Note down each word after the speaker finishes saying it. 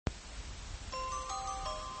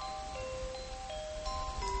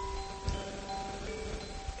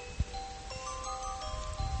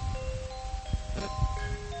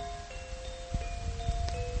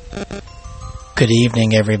Good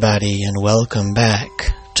evening, everybody, and welcome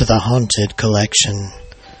back to the Haunted Collection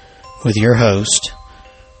with your host,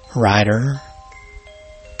 writer,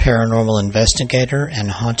 paranormal investigator, and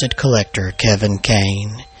haunted collector Kevin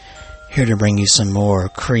Kane, here to bring you some more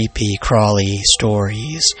creepy, crawly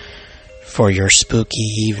stories for your spooky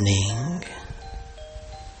evening.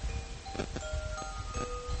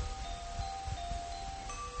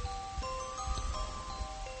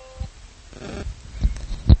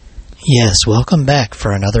 Yes, welcome back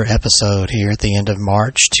for another episode here at the end of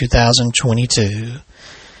March 2022.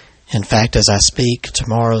 In fact, as I speak,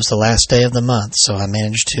 tomorrow's the last day of the month, so I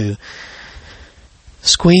managed to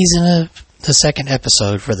squeeze in the second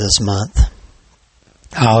episode for this month.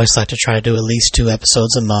 I always like to try to do at least 2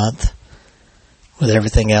 episodes a month with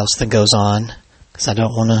everything else that goes on, because I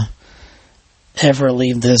don't want to ever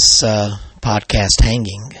leave this podcast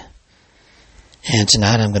hanging. And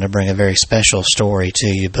tonight I'm going to bring a very special story to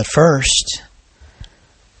you. But first,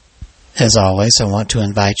 as always, I want to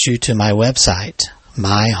invite you to my website,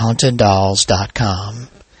 myhauntedDolls.com.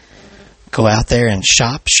 Go out there and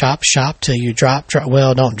shop till you drop.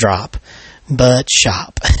 Well, don't drop, but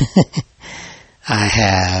shop. I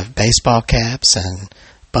have baseball caps and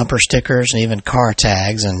bumper stickers and even car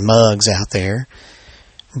tags and mugs out there,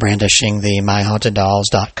 brandishing the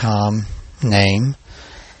myhauntedDolls.com name.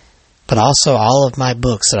 But also all of my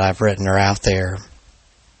books that I've written are out there.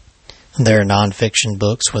 They're nonfiction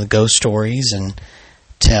books with ghost stories and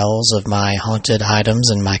tales of my haunted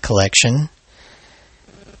items in my collection.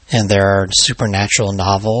 And there are supernatural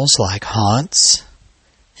novels like Haunts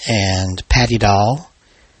and Patty Doll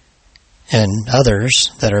and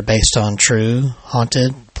others that are based on true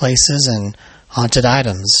haunted places and haunted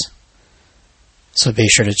items. So be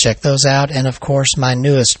sure to check those out. And of course, my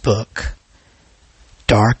newest book,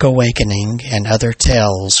 Dark Awakening and Other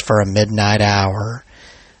Tales for a Midnight Hour.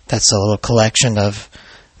 That's a little collection of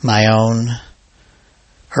my own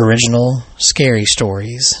original scary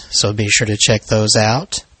stories, so be sure to check those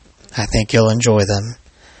out. I think you'll enjoy them.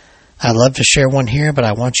 I'd love to share one here, but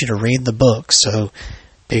I want you to read the book, so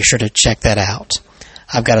be sure to check that out.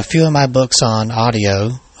 I've got a few of my books on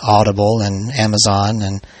audio, Audible and Amazon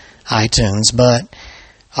and iTunes, but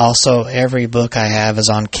also, every book I have is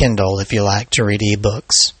on Kindle if you like to read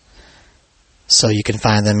ebooks. So you can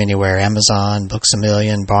find them anywhere. Amazon, Books A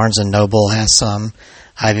Million, Barnes & Noble has some.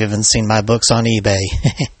 I've even seen my books on eBay.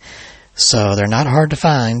 So they're not hard to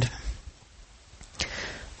find.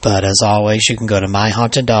 But as always, you can go to My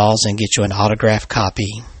Haunted Dolls and get you an autographed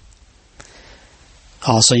copy.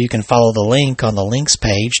 Also, you can follow the link on the links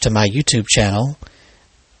page to my YouTube channel,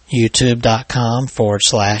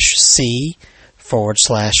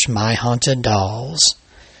 youtube.com/C/My Haunted Dolls,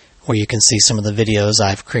 where you can see some of the videos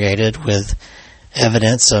I've created with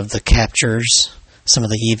evidence of the captures, some of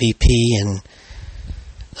the EVP and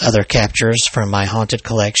other captures from my haunted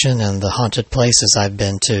collection and the haunted places I've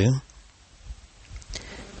been to.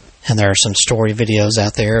 And there are some story videos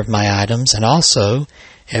out there of my items. And also,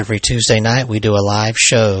 every Tuesday night we do a live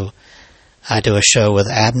show. I do a show with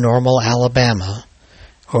Abnormal Alabama,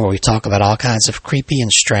 where we talk about all kinds of creepy and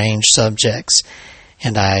strange subjects.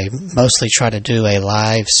 And I mostly try to do a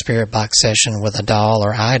live spirit box session with a doll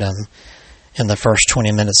or item in the first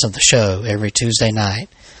 20 minutes of the show every Tuesday night.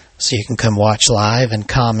 So you can come watch live and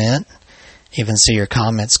comment, even see your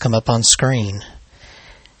comments come up on screen.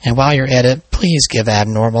 And while you're at it, please give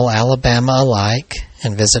Abnormal Alabama a like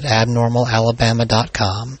and visit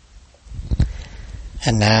abnormalalabama.com.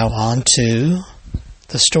 And now on to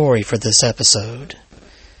the story for this episode.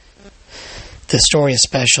 This story is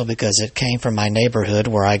special because it came from my neighborhood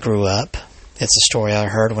where I grew up. It's a story I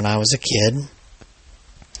heard when I was a kid,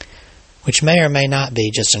 which may or may not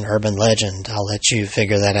be just an urban legend. I'll let you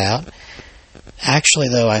figure that out. Actually,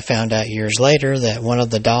 though, I found out years later that one of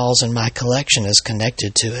the dolls in my collection is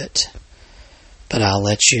connected to it. But I'll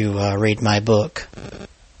let you read my book,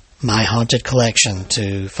 My Haunted Collection,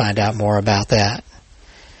 to find out more about that.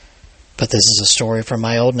 But this is a story from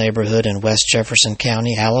my old neighborhood in West Jefferson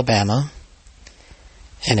County, Alabama.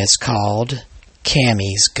 And it's called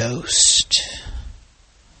Cami's Ghost.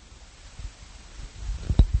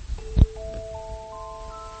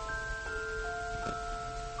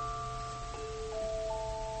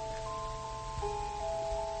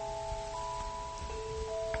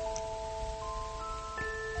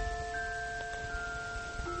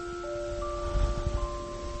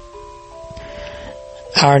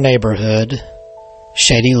 Our neighborhood,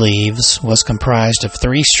 Shady Leaves, was comprised of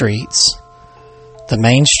 3 streets. The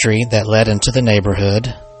main street that led into the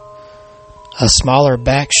neighborhood, a smaller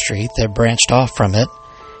back street that branched off from it,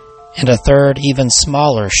 and a third, even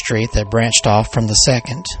smaller street that branched off from the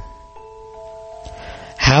second.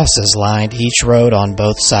 Houses lined each road on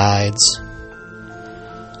both sides.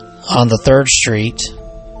 On the 3rd Street,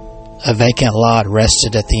 a vacant lot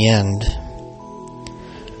rested at the end.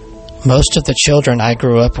 Most of the children I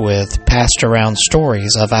grew up with passed around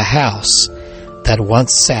stories of a house that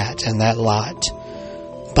once sat in that lot,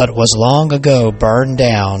 but was long ago burned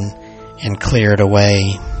down and cleared away.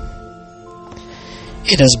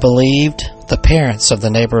 It is believed the parents of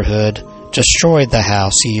the neighborhood destroyed the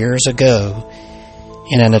house years ago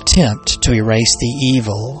in an attempt to erase the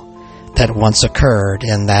evil that once occurred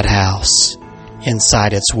in that house,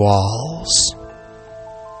 inside its walls.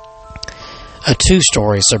 A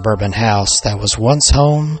 2-story suburban house that was once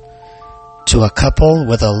home to a couple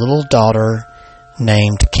with a little daughter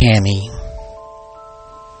named Cami.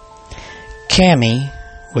 Cami,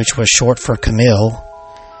 which was short for Camille,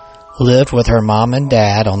 lived with her mom and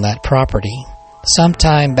dad on that property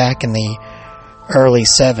sometime back in the early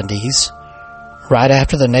 70s, right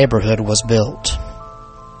after the neighborhood was built.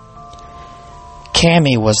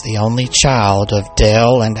 Cami was the only child of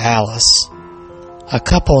Dale and Alice, a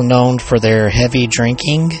couple known for their heavy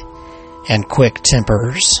drinking and quick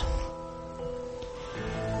tempers.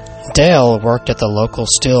 Dale worked at the local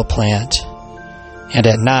steel plant, and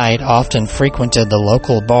at night often frequented the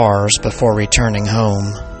local bars before returning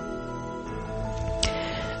home.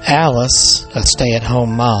 Alice, a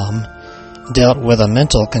stay-at-home mom, dealt with a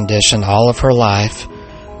mental condition all of her life,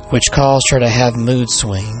 which caused her to have mood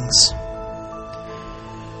swings.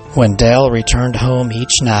 When Dale returned home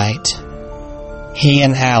each night, he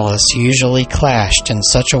and Alice usually clashed in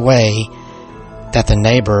such a way that the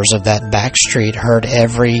neighbors of that back street heard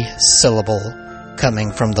every syllable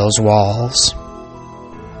coming from those walls.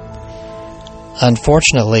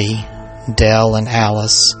 Unfortunately, Dale and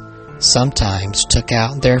Alice sometimes took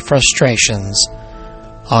out their frustrations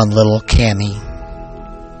on little Cami.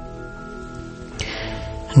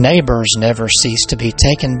 Neighbors never ceased to be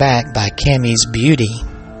taken back by Cami's beauty.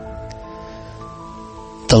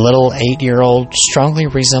 The little 8-year-old strongly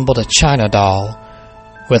resembled a China doll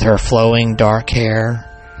with her flowing dark hair,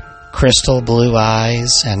 crystal blue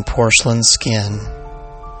eyes, and porcelain skin.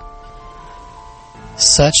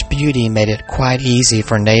 Such beauty made it quite easy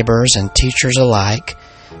for neighbors and teachers alike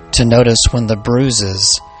to notice when the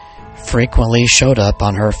bruises frequently showed up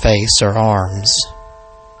on her face or arms.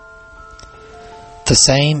 The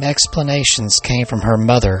same explanations came from her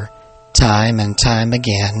mother time and time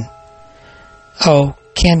again. "Oh,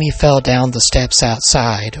 Cami fell down the steps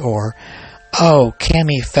outside," or "Oh,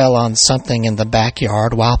 Cami fell on something in the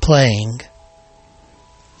backyard while playing."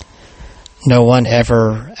 No one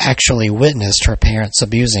ever actually witnessed her parents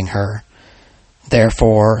abusing her.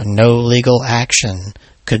 Therefore, no legal action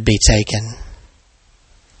could be taken.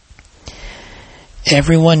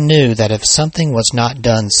 Everyone knew that if something was not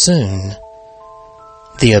done soon,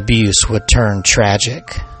 the abuse would turn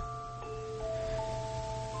tragic.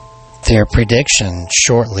 Their prediction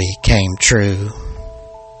shortly came true.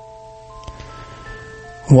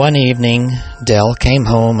 One evening, Dell came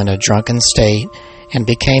home in a drunken state and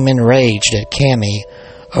became enraged at Cami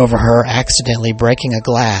over her accidentally breaking a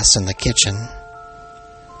glass in the kitchen.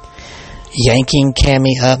 Yanking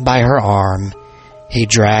Cami up by her arm, he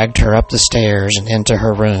dragged her up the stairs and into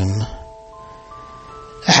her room.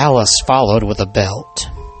 Alice followed with a belt.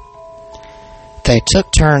 They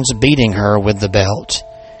took turns beating her with the belt,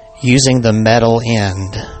 using the metal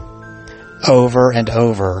end, over and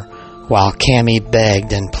over, while Cami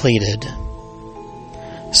begged and pleaded.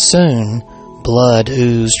 Soon, blood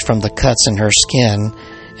oozed from the cuts in her skin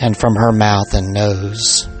and from her mouth and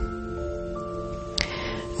nose.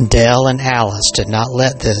 Dell and Alice did not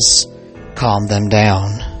let this calm them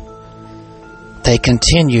down. They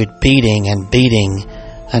continued beating and beating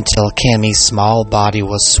until Cami's small body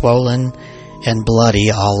was swollen and bloody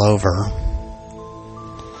all over.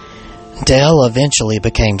 Dell eventually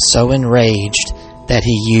became so enraged that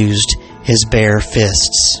he used his bare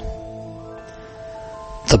fists.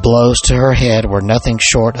 The blows to her head were nothing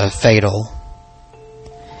short of fatal.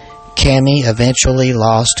 Cami eventually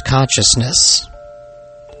lost consciousness.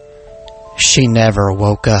 She never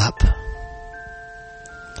woke up.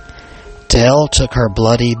 Dell took her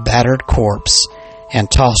bloody, battered corpse and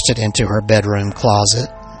tossed it into her bedroom closet.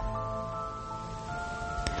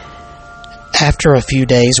 After a few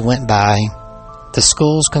days went by, the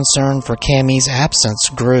school's concern for Cami's absence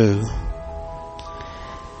grew.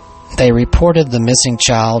 They reported the missing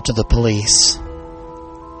child to the police.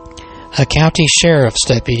 A county sheriff's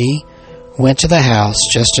deputy went to the house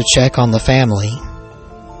just to check on the family.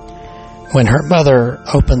 When her mother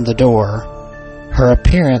opened the door, her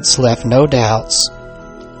appearance left no doubts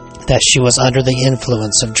that she was under the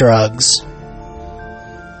influence of drugs.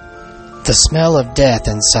 The smell of death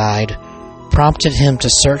inside prompted him to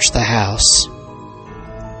search the house.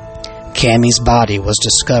 Cami's body was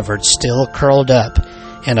discovered still curled up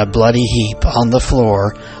in a bloody heap on the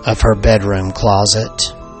floor of her bedroom closet.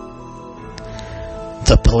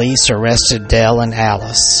 The police arrested Dell and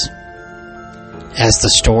Alice. As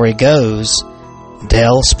the story goes,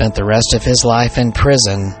 Dell spent the rest of his life in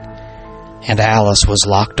prison, and Alice was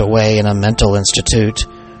locked away in a mental institute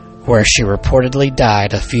where she reportedly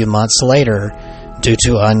died a few months later due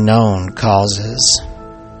to unknown causes.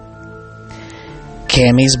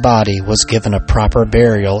 Cami's body was given a proper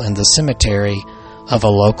burial in the cemetery of a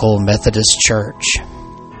local Methodist church.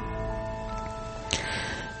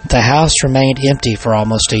 The house remained empty for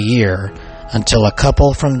almost a year until a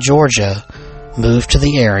couple from Georgia moved to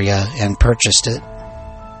the area and purchased it.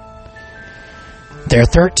 Their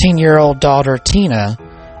 13-year-old daughter, Tina,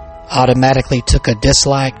 automatically took a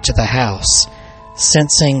dislike to the house,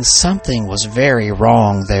 sensing something was very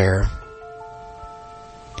wrong there.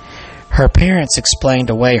 Her parents explained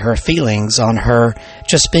away her feelings on her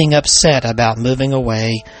just being upset about moving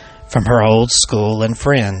away from her old school and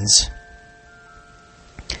friends.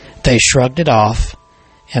 They shrugged it off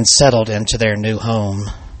and settled into their new home.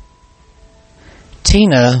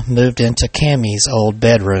 Tina moved into Cami's old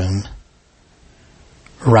bedroom.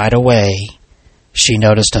 Right away, she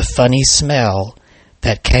noticed a funny smell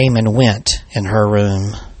that came and went in her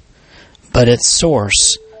room, but its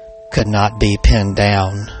source could not be pinned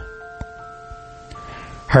down.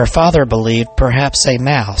 Her father believed perhaps a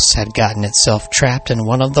mouse had gotten itself trapped in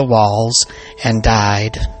one of the walls and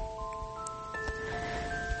died.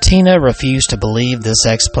 Tina refused to believe this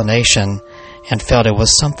explanation and felt it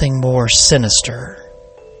was something more sinister.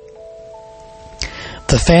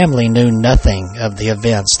 The family knew nothing of the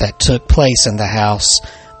events that took place in the house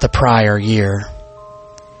the prior year.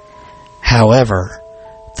 However,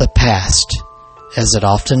 the past, as it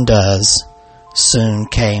often does, soon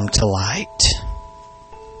came to light.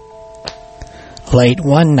 Late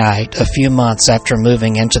one night, a few months after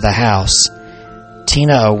moving into the house,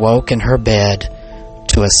 Tina awoke in her bed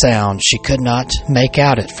to a sound she could not make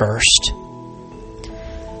out at first.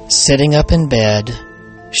 Sitting up in bed,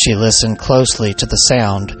 she listened closely to the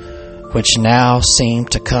sound, which now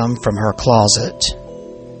seemed to come from her closet.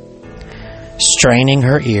 Straining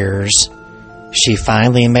her ears, she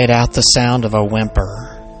finally made out the sound of a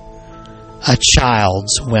whimper, a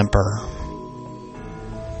child's whimper.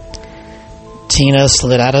 Tina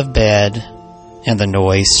slid out of bed, and the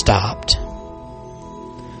noise stopped.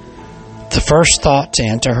 The first thought to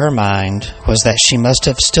enter her mind was that she must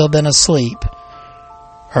have still been asleep,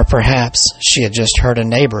 or perhaps she had just heard a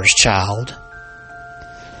neighbor's child.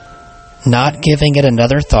 Not giving it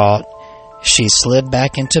another thought, she slid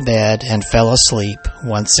back into bed and fell asleep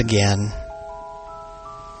once again.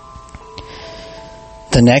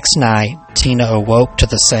 The next night, Tina awoke to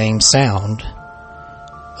the same sound,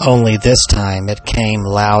 only this time it came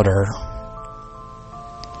louder.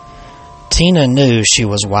 Tina knew she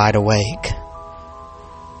was wide awake.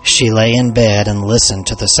 She lay in bed and listened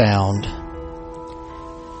to the sound.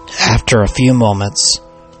 After a few moments,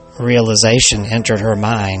 realization entered her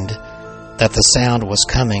mind that the sound was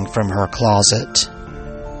coming from her closet.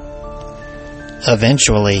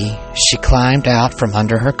 Eventually, she climbed out from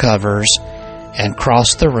under her covers and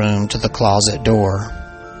crossed the room to the closet door.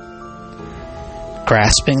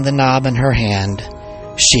 Grasping the knob in her hand,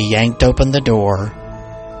 she yanked open the door,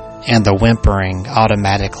 and the whimpering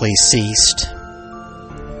automatically ceased.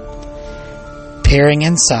 Peering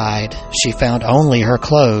inside, she found only her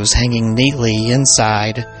clothes hanging neatly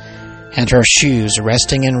inside and her shoes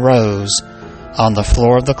resting in rows on the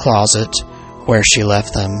floor of the closet where she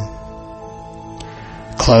left them.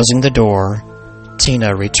 Closing the door,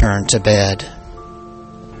 Tina returned to bed.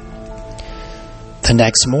 The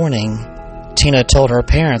next morning, Tina told her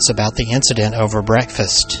parents about the incident over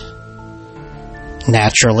breakfast.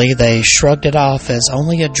 Naturally, they shrugged it off as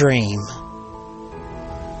only a dream.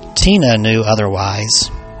 Tina knew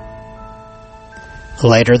otherwise.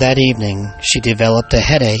 Later that evening, she developed a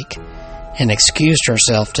headache and excused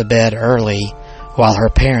herself to bed early while her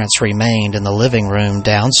parents remained in the living room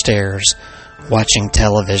downstairs watching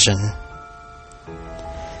television.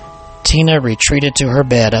 Tina retreated to her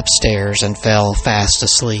bed upstairs and fell fast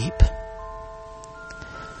asleep.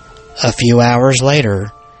 A few hours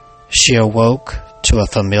later, she awoke to a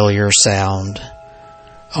familiar sound,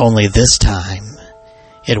 only this time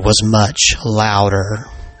it was much louder.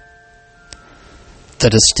 The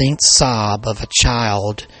distinct sob of a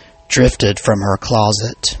child drifted from her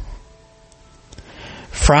closet.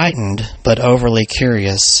 Frightened but overly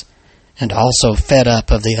curious, and also fed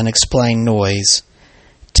up of the unexplained noise,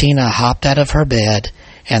 Tina hopped out of her bed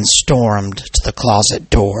and stormed to the closet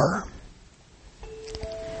door.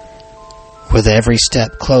 With every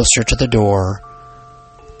step closer to the door,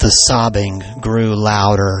 the sobbing grew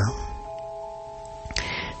louder.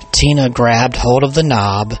 Tina grabbed hold of the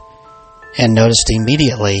knob and noticed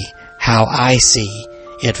immediately how icy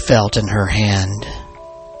it felt in her hand.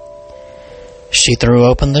 She threw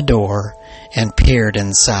open the door and peered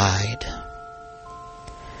inside.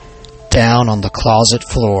 Down on the closet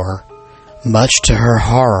floor, much to her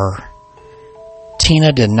horror,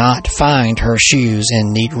 Tina did not find her shoes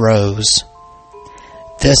in neat rows.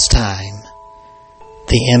 This time,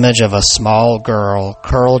 the image of a small girl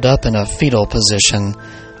curled up in a fetal position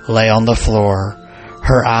lay on the floor,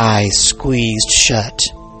 her eyes squeezed shut,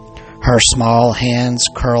 her small hands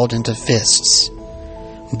curled into fists,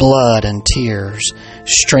 blood and tears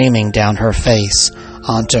streaming down her face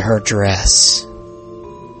onto her dress.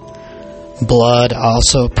 Blood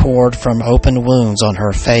also poured from open wounds on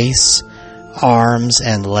her face, arms,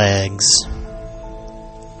 and legs.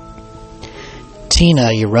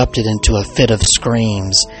 Tina erupted into a fit of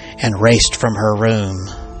screams and raced from her room.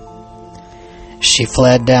 She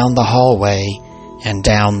fled down the hallway and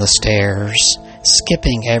down the stairs,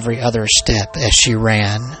 skipping every other step as she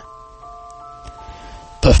ran.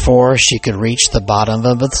 Before she could reach the bottom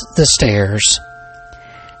of the stairs,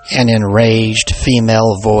 an enraged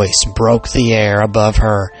female voice broke the air above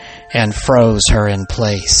her and froze her in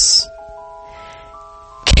place.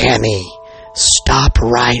 "Cami, stop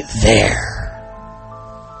right there."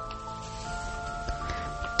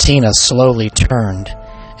 Tina slowly turned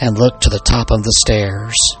and looked to the top of the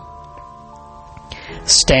stairs.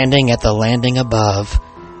 Standing at the landing above,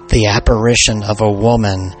 the apparition of a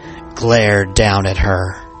woman glared down at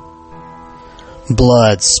her.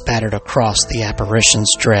 Blood spattered across the apparition's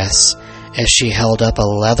dress as she held up a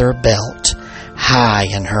leather belt high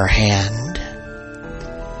in her hand.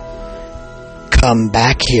 "Come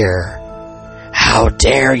back here. How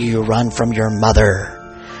dare you run from your mother?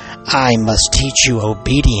 I must teach you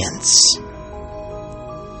obedience."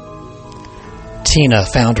 Tina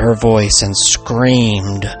found her voice and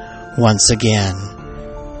screamed once again.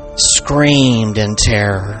 Screamed in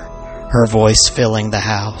terror, her voice filling the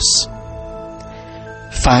house.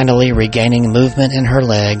 Finally regaining movement in her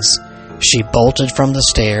legs, she bolted from the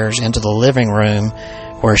stairs into the living room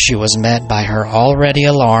where she was met by her already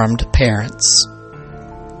alarmed parents.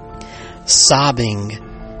 Sobbing,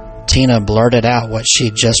 Tina blurted out what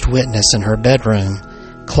she'd just witnessed in her bedroom,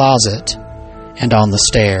 closet, and on the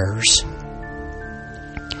stairs.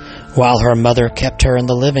 While her mother kept her in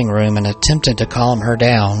the living room and attempted to calm her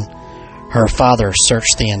down, her father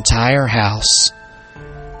searched the entire house,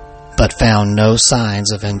 but found no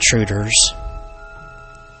signs of intruders.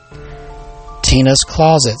 Tina's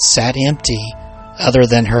closet sat empty other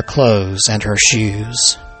than her clothes and her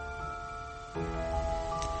shoes.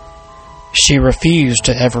 She refused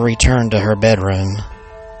to ever return to her bedroom.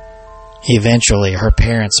 Eventually, her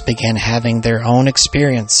parents began having their own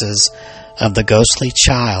experiences of the ghostly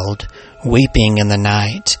child weeping in the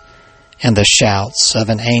night and the shouts of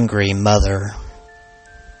an angry mother.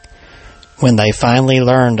 When they finally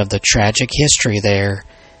learned of the tragic history there,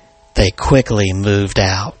 they quickly moved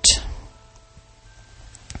out.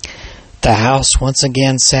 The house once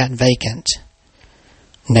again sat vacant.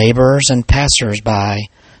 Neighbors and passers-by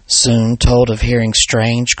soon told of hearing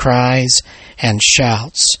strange cries and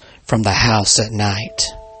shouts from the house at night.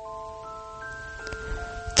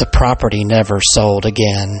 The property never sold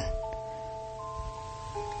again.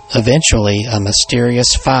 Eventually, a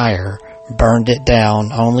mysterious fire burned it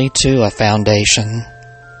down only to a foundation.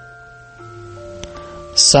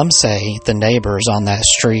 Some say the neighbors on that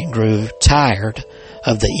street grew tired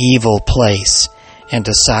of the evil place and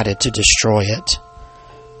decided to destroy it.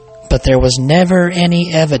 But there was never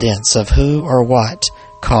any evidence of who or what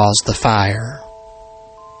caused the fire.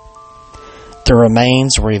 The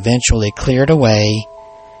remains were eventually cleared away,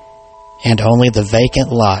 and only the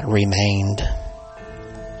vacant lot remained.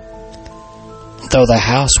 Though the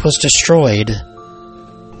house was destroyed,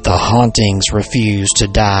 the hauntings refused to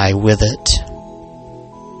die with it.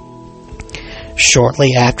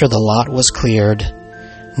 Shortly after the lot was cleared,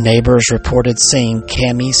 neighbors reported seeing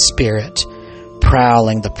Cami's spirit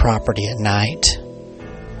prowling the property at night.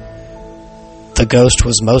 The ghost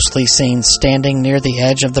was mostly seen standing near the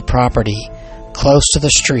edge of the property, close to the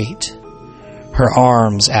street, her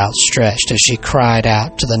arms outstretched as she cried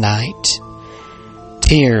out to the night,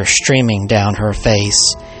 tears streaming down her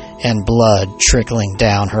face and blood trickling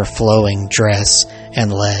down her flowing dress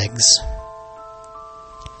and legs.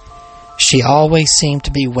 She always seemed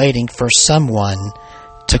to be waiting for someone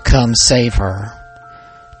to come save her,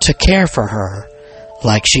 to care for her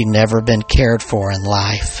like she'd never been cared for in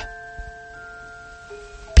life.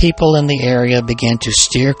 People in the area began to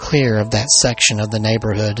steer clear of that section of the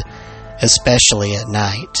neighborhood, especially at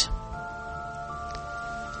night.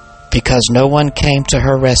 Because no one came to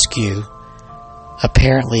her rescue,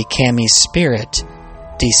 apparently Cami's spirit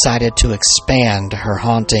decided to expand her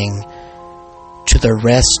haunting to the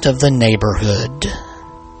rest of the neighborhood.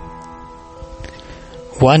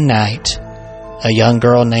 One night, a young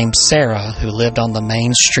girl named Sarah, who lived on the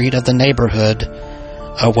main street of the neighborhood,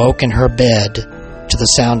 awoke in her bed to the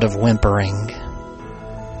sound of whimpering.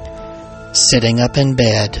 Sitting up in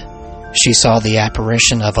bed, she saw the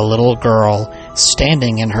apparition of a little girl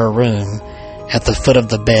standing in her room at the foot of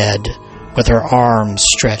the bed with her arms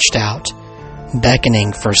stretched out,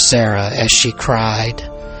 beckoning for Sarah as she cried,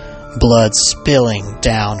 blood spilling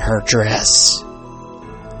down her dress.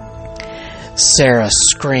 Sarah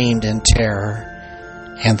screamed in terror,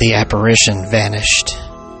 and the apparition vanished.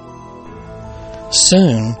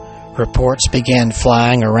 Soon, reports began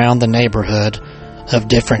flying around the neighborhood of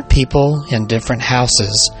different people in different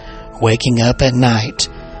houses waking up at night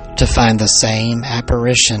to find the same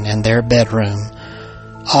apparition in their bedroom,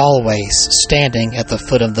 always standing at the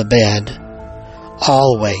foot of the bed,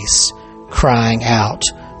 always crying out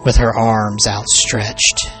with her arms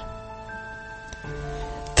outstretched.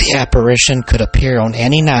 The apparition could appear on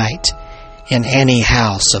any night in any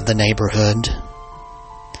house of the neighborhood.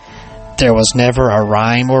 There was never a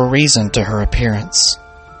rhyme or reason to her appearance.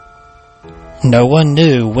 No one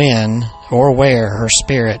knew when or where her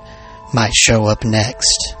spirit might show up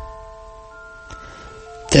next.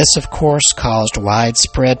 This, of course, caused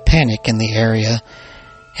widespread panic in the area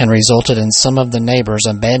and resulted in some of the neighbors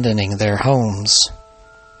abandoning their homes.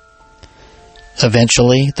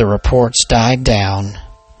 Eventually, the reports died down.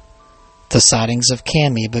 The sightings of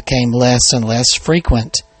Cami became less and less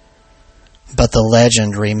frequent, but the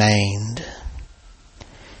legend remained.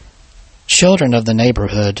 Children of the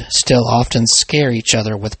neighborhood still often scare each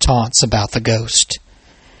other with taunts about the ghost.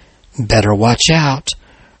 Better watch out,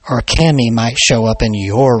 or Cami might show up in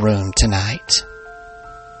your room tonight.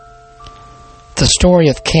 The story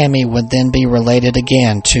of Cami would then be related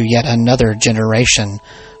again to yet another generation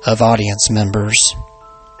of audience members,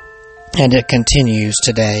 and it continues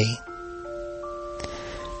today.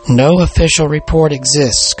 No official report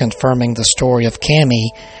exists confirming the story of Cami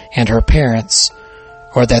and her parents,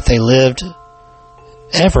 or that they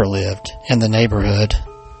ever lived in the neighborhood,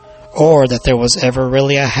 or that there was ever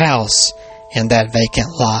really a house in that vacant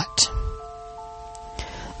lot.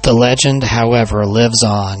 The legend, however, lives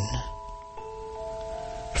on.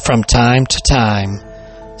 From time to time,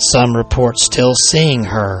 some report still seeing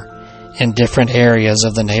her in different areas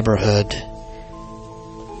of the neighborhood,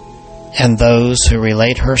 and those who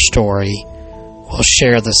relate her story will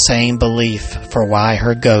share the same belief for why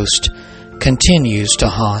her ghost continues to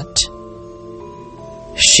haunt.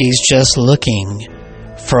 She's just looking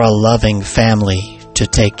for a loving family to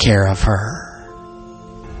take care of her.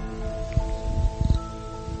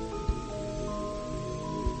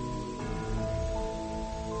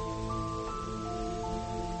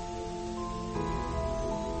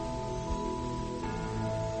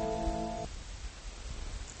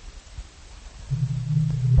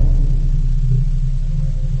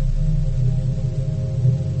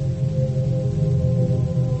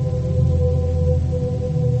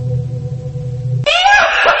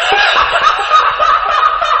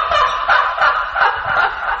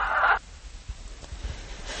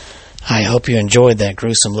 I hope you enjoyed that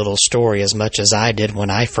gruesome little story as much as I did when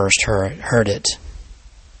I first heard it.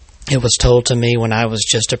 It was told to me when I was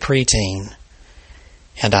just a preteen,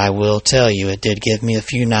 and I will tell you it did give me a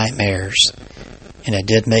few nightmares, and it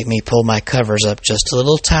did make me pull my covers up just a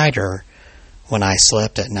little tighter when I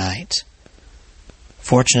slept at night.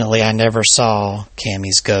 Fortunately, I never saw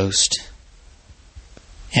Cami's ghost,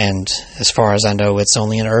 and as far as I know, it's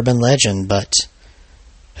only an urban legend, but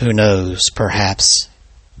who knows, perhaps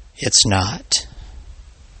it's not.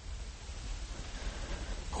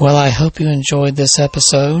 Well, I hope you enjoyed this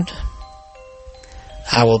episode.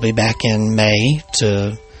 I will be back in May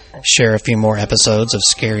to share a few more episodes of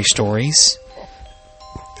scary stories.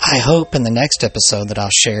 I hope in the next episode that I'll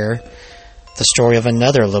share the story of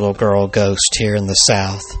another little girl ghost here in the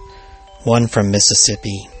South, one from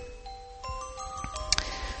Mississippi.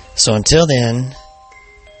 So until then,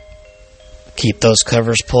 keep those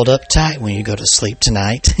covers pulled up tight when you go to sleep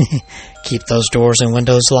tonight. Keep those doors and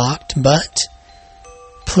windows locked, but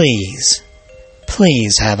please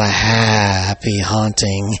have a happy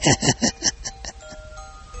haunting.